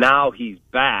 And now he's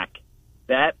back.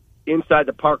 That inside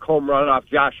the park home run off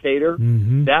Josh Hader,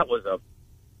 that was a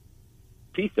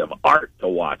piece of art to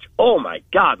watch. Oh, my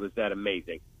God, was that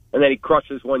amazing. And then he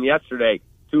crushes one yesterday,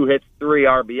 2 hits, 3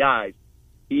 RBIs.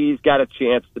 He's got a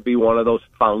chance to be one of those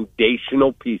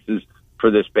foundational pieces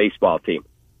for this baseball team.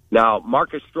 Now,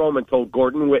 Marcus Stroman told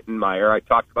Gordon Wittenmeyer, I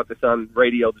talked about this on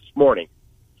radio this morning,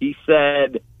 he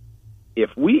said,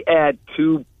 if we add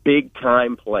 2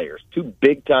 big-time players, 2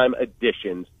 big-time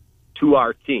additions to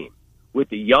our team, with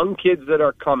the young kids that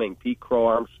are coming, Pete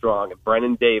Crow-Armstrong and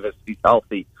Brennan Davis, he's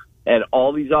healthy, and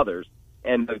all these others,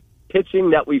 and the pitching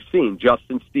that we've seen,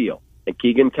 Justin Steele and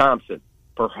Keegan Thompson,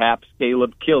 perhaps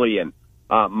Caleb Killian,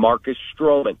 Marcus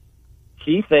Stroman,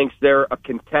 he thinks they're a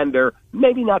contender,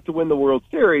 maybe not to win the World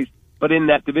Series, but in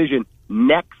that division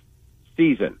next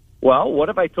season. Well, what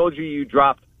if I told you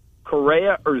dropped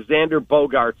Correa or Xander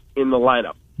Bogaerts in the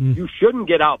lineup? You shouldn't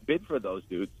get outbid for those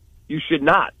dudes. You should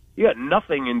not. You got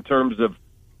nothing in terms of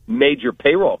major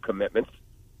payroll commitments.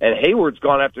 And Hayward's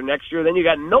gone after next year, then you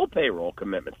got no payroll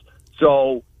commitments.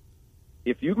 So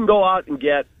if you can go out and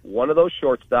get one of those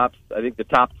shortstops, I think the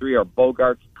top three are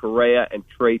Bogaerts, Correa, and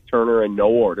Trey Turner in no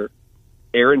order.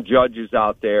 Aaron Judge is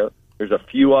out there. There's a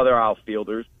few other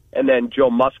outfielders. And then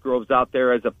Joe Musgrove's out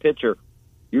there as a pitcher.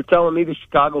 You're telling me the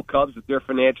Chicago Cubs, with their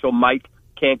financial might,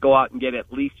 can't go out and get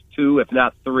at least 2, if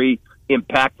not 3,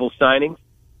 impactful signings?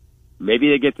 Maybe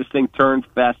they get this thing turned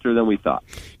faster than we thought.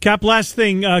 Cap, last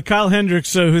thing, Kyle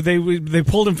Hendricks, who they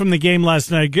pulled him from the game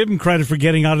last night. Give him credit for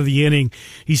getting out of the inning.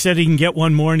 He said he can get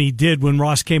one more, and he did when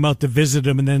Ross came out to visit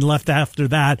him and then left after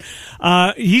that.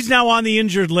 He's now on the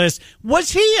injured list.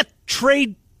 Was he a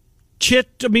trade chit?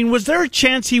 I mean, was there a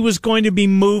chance he was going to be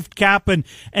moved, Cap? And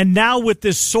now with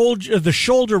this the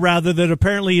shoulder that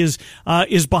apparently is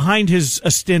behind his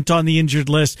stint on the injured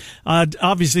list,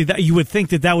 obviously that you would think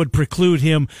that would preclude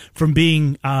him from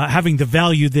being having the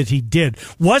value that he did.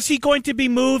 Was he going to be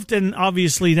moved? And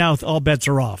obviously now all bets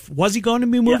are off. Was he going to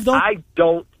be moved though? I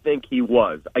don't think he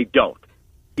was. I don't.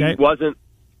 Okay. He wasn't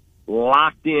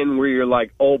locked in where you're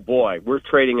like, oh boy, we're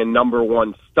trading a number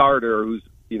one starter who's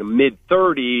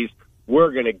mid-30s.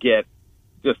 We're going to get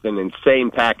just an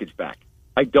insane package back.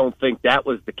 I don't think that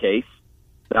was the case.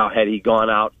 Now, had he gone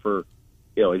out for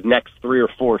his next 3 or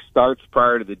 4 starts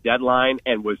prior to the deadline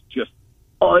and was just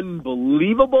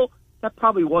unbelievable, that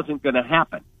probably wasn't going to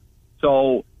happen.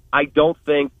 So I don't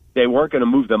think they weren't going to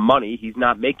move the money. He's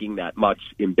not making that much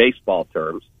in baseball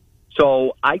terms.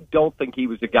 So I don't think he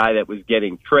was the guy that was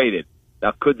getting traded.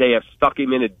 Now, could they have stuck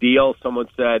him in a deal? Someone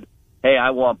said, hey, I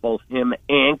want both him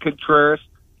and Contreras.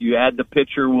 You add the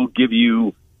pitcher, we'll give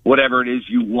you whatever it is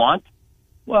you want.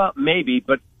 Well, maybe,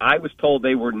 but I was told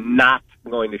they were not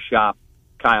going to shop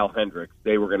Kyle Hendricks.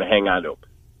 They were going to hang on to him.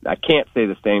 I can't say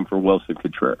the same for Wilson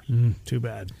Contreras. Too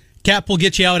bad. Cap, we'll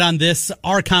get you out on this.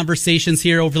 Our conversations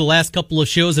here over the last couple of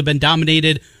shows have been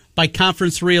dominated by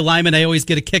conference realignment. I always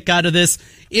get a kick out of this.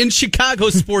 In Chicago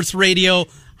sports radio,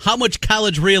 how much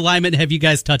college realignment have you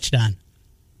guys touched on?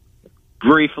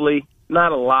 Briefly,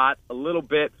 not a lot, a little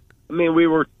bit. I mean, we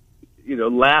were,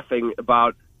 laughing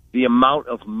about the amount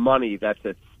of money that's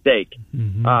at stake.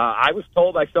 Mm-hmm. I was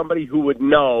told by somebody who would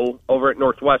know over at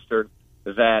Northwestern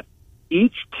that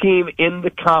each team in the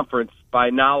conference, by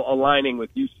now aligning with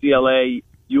UCLA,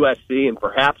 USC, and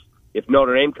perhaps if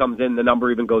Notre Dame comes in, the number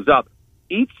even goes up,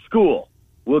 each school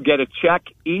will get a check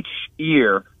each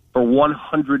year for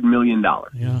 $100 million.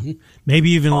 Yeah,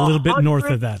 maybe even a little bit north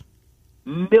of that.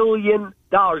 $100 million.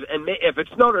 And if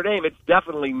it's Notre Dame, it's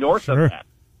definitely north of that.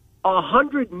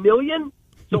 $100 million?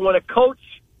 So when a coach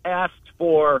asks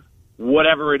for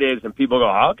whatever it is, and people go,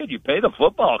 how could you pay the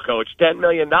football coach $10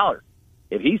 million?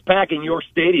 If he's packing your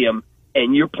stadium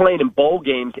and you're playing in bowl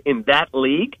games in that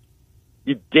league,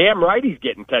 you're damn right he's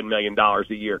getting $10 million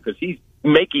a year because he's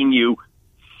making you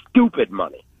stupid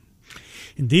money.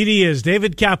 Indeed he is.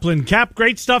 David Kaplan. Cap,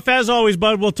 great stuff as always,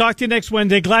 bud. We'll talk to you next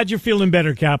Wednesday. Glad you're feeling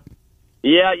better, Cap.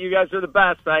 Yeah, you guys are the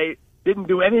best. I didn't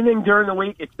do anything during the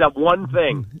week except one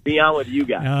thing, be on with you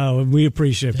guys. Oh, we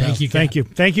appreciate it, pal.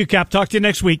 Thank you, Cap. Talk to you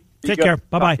next week. Take care.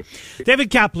 Bye-bye.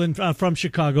 David Kaplan from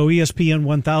Chicago, ESPN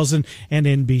 1000 and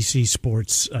NBC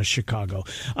Sports Chicago.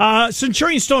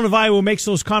 Centurion Stone of Iowa makes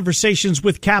those conversations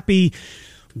with Cappy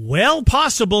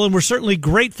possible, and we're certainly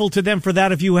grateful to them for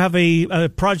that. If you have a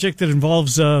project that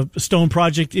involves a stone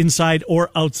project inside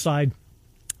or outside,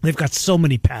 they've got so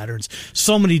many patterns,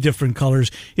 so many different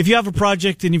colors. If you have a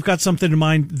project and you've got something in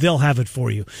mind, they'll have it for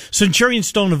you.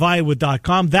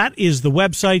 CenturionStoneofIowa.com. That is the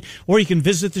website. Or you can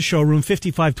visit the showroom,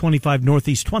 5525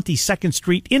 Northeast 22nd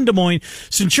Street in Des Moines.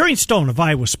 Centurion Stone of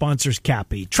Iowa sponsors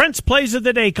Cappy. Trent's Plays of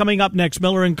the Day coming up next.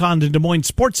 Miller and Condon, Des Moines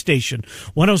Sports Station,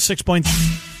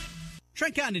 106.3.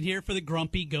 Trent Condon here for the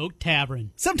Grumpy Goat Tavern.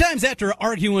 Sometimes after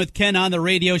arguing with Ken on the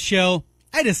radio show,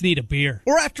 I just need a beer.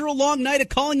 Or after a long night of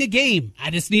calling a game,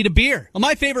 I just need a beer. Well,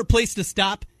 my favorite place to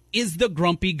stop is the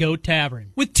Grumpy Goat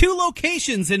Tavern, with 2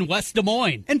 locations in West Des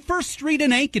Moines and First Street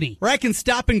in Ankeny, where I can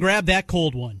stop and grab that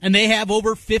cold one. And they have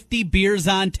over 50 beers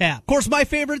on tap. Of course, my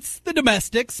favorite's the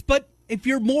domestics, but if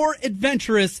you're more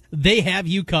adventurous, they have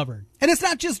you covered. And it's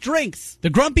not just drinks. The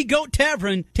Grumpy Goat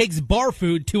Tavern takes bar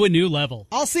food to a new level.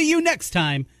 I'll see you next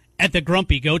time at the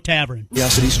Grumpy Goat Tavern.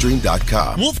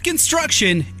 CuriosityStream.com. Wolf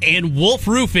Construction and Wolf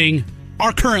Roofing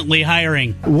are currently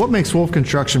hiring. What makes Wolf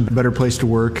Construction a better place to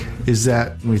work is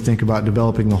that when we think about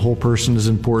developing the whole person is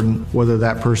important, whether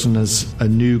that person is a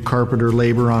new carpenter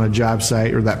laborer on a job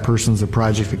site or that person's a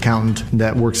project accountant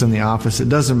that works in the office. It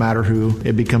doesn't matter who.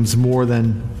 It becomes more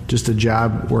than just a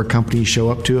job or a company you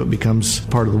show up to. It becomes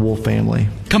part of the Wolf family.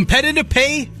 Competitive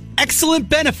pay, excellent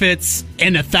benefits,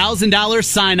 and a $1,000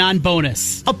 sign-on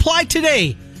bonus. Apply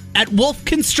today at Wolf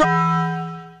Construction.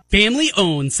 Family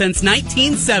owned since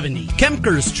 1970,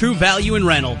 Kemker's True Value in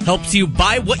Rental helps you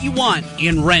buy what you want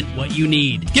and rent what you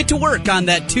need. Get to work on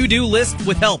that to-do list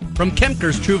with help from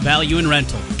Kemker's True Value in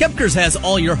Rental. Kemker's has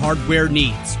all your hardware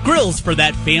needs, grills for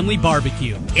that family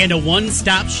barbecue, and a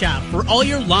one-stop shop for all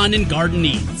your lawn and garden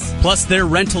needs. Plus, their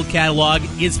rental catalog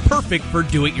is perfect for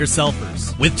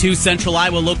do-it-yourselfers. With 2 Central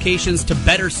Iowa locations to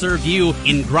better serve you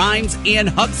in Grimes and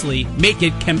Huxley, make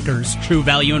it Kemker's True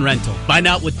Value in Rental. Find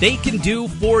out what they can do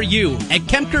for you at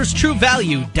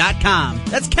KemkersTrueValue.com.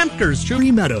 That's Kemker's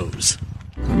True Meadows.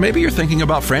 Maybe you're thinking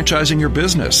about franchising your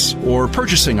business or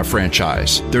purchasing a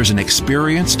franchise. There's an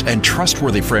experienced and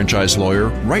trustworthy franchise lawyer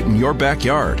right in your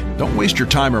backyard. Don't waste your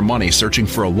time or money searching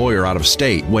for a lawyer out of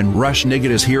state when Rush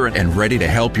Nigut is here and ready to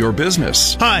help your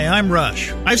business. Hi, I'm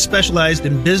Rush. I've specialized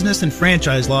in business and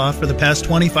franchise law for the past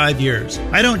 25 years.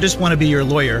 I don't just want to be your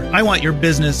lawyer. I want your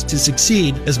business to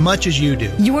succeed as much as you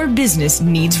do. Your business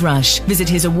needs Rush. Visit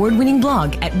his award-winning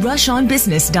blog at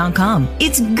rushonbusiness.com.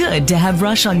 It's good to have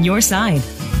Rush on your side.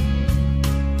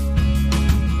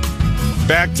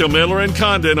 Back to Miller and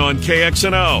Condon on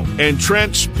KXNO and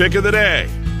Trent's Pick of the Day,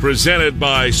 presented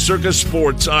by Circus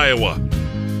Sports Iowa.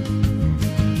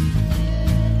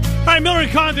 All right, Miller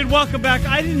and Condon, welcome back.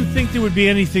 I didn't think there would be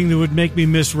anything that would make me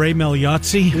miss Ray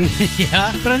Magliozzi.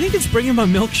 Yeah. But I think it's bringing my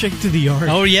milkshake to the yard.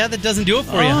 Oh, yeah, that doesn't do it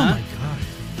for you, huh? Oh, my God.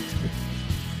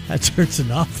 That hurts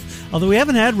enough. Although we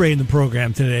haven't had Ray in the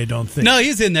program today, I don't think. No,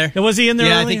 he's in there. Was he in there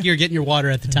Yeah, earlier? I think you're getting your water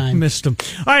at the time. Missed him.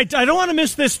 All right, I don't want to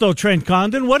miss this, though, Trent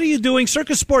Condon. What are you doing?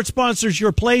 Circus Sports sponsors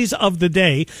your plays of the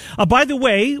day. By the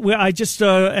way, I just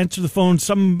answered the phone.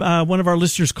 One of our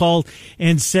listeners called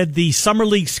and said the Summer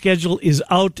League schedule is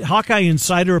out. Hawkeye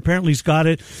Insider apparently has got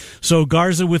it. So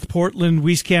Garza with Portland,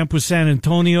 Wieskamp with San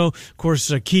Antonio, of course,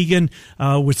 Keegan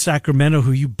with Sacramento,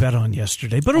 who you bet on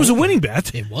yesterday. But it was a winning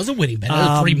bet. It was a winning bet. It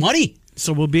was free money.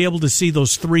 So we'll be able to see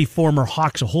those 3 former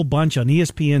Hawks a whole bunch on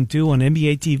ESPN2 on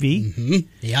NBA TV. Mm-hmm.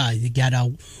 Yeah, you got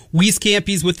Wieskamp,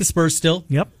 he's with the Spurs still.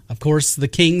 Yep. Of course, the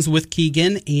Kings with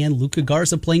Keegan, and Luka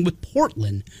Garza playing with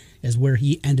Portland is where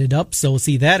he ended up. So we'll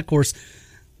see that. Of course,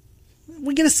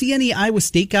 we going to see any Iowa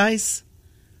State guys?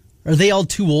 Are they all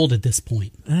too old at this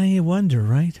point? I wonder,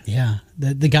 right? Yeah,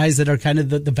 the guys that are kind of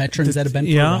the veterans that have been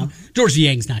for a while. George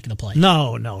Yang's not going to play.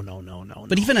 No.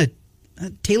 But even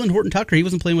Taylor Horton-Tucker, he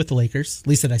wasn't playing with the Lakers, at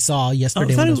least that I saw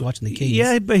yesterday when I was watching the Kings.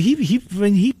 Yeah, but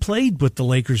when he played with the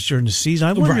Lakers during the season,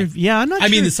 I wonder if, I'm not sure. I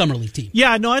mean the Summer League team.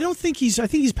 Yeah, no, I think he's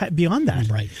beyond that.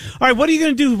 Right. All right, what are you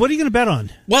going to do? What are you going to bet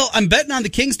on? Well, I'm betting on the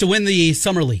Kings to win the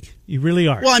Summer League. You really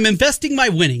are? Well, I'm investing my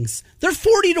winnings. They're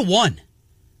 40-1.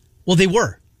 Well, they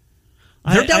were.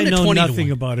 They're down to 20-1. I know nothing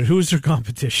about it. Who's their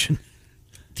competition?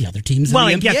 The other teams in the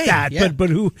NBA. I get that, yeah. but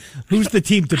who's the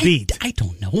team to beat? I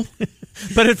don't know.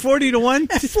 But at 40-1?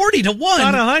 At 40-1.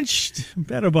 Not a hunch,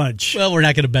 bet a bunch. Well, we're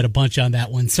not going to bet a bunch on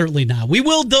that one. Certainly not. We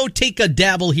will, though, take a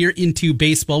dabble here into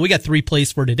baseball. We got 3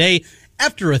 plays for today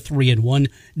after a 3-1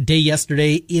 day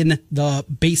yesterday in the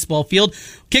baseball field.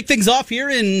 Kick things off here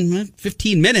in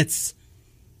 15 minutes.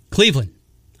 Cleveland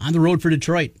on the road for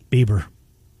Detroit. Bieber.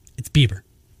 It's Bieber.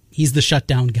 He's the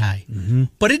shutdown guy. Mm-hmm.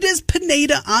 But it is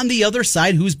Pineda on the other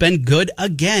side who's been good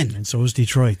again. And so is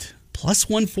Detroit. Plus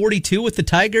 142 with the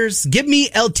Tigers. Give me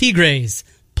El Tigres.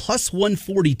 Plus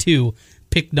 142.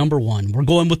 Pick number 1. We're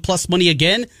going with plus money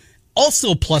again.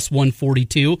 Also plus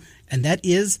 142. And that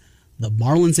is the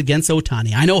Marlins against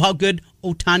Ohtani. I know how good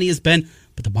Ohtani has been,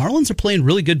 but the Marlins are playing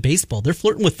really good baseball. They're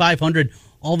flirting with 500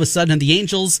 all of a sudden. And the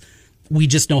Angels, we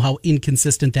just know how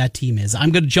inconsistent that team is.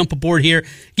 I'm going to jump aboard here.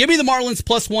 Give me the Marlins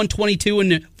plus 122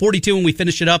 and 42 and we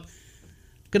finish it up.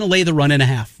 Going to lay the run and a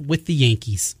half with the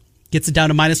Yankees. Gets it down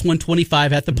to minus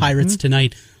 125 at the Pirates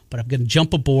tonight. But I'm going to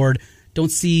jump aboard.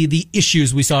 Don't see the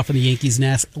issues we saw from the Yankees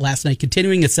last night.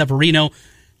 Continuing at Severino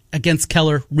against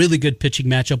Keller. Really good pitching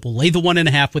matchup. We'll lay the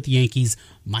 1.5 with the Yankees.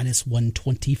 Minus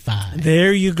 125.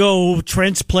 There you go.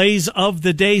 Trent's plays of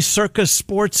the day. Circus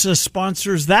Sports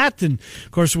sponsors that. And,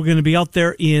 of course, we're going to be out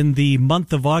there in the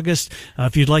month of August.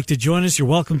 If you'd like to join us, you're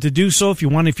welcome to do so. If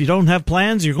you don't have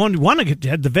plans, you're going to want to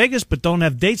head to Vegas, but don't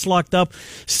have dates locked up,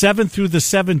 7th through the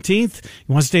 17th.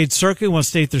 You want to stay at Circa, you want to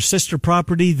stay at their sister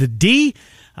property, the D.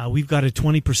 We've got a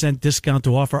 20% discount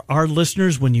to offer our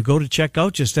listeners when you go to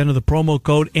checkout. Just enter the promo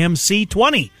code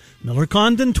MC20, Miller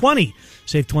Condon 20.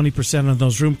 Save 20% on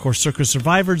those room course Circa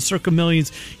Survivor and Circa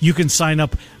Millions. You can sign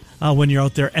up when you're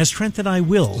out there, as Trent and I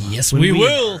will. Yes, we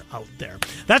will. Are out there.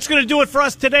 That's going to do it for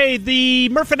us today. The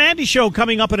Murph and Andy Show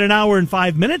coming up in an hour and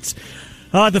 5 minutes.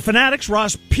 The Fanatics,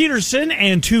 Ross Peterson,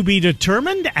 and To Be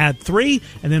Determined at 3,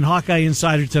 and then Hawkeye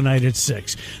Insider tonight at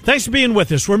 6. Thanks for being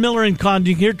with us. We're Miller and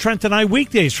Condon here, Trent and I,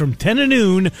 weekdays from 10 to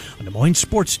noon on Des Moines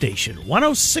Sports Station,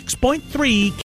 106.3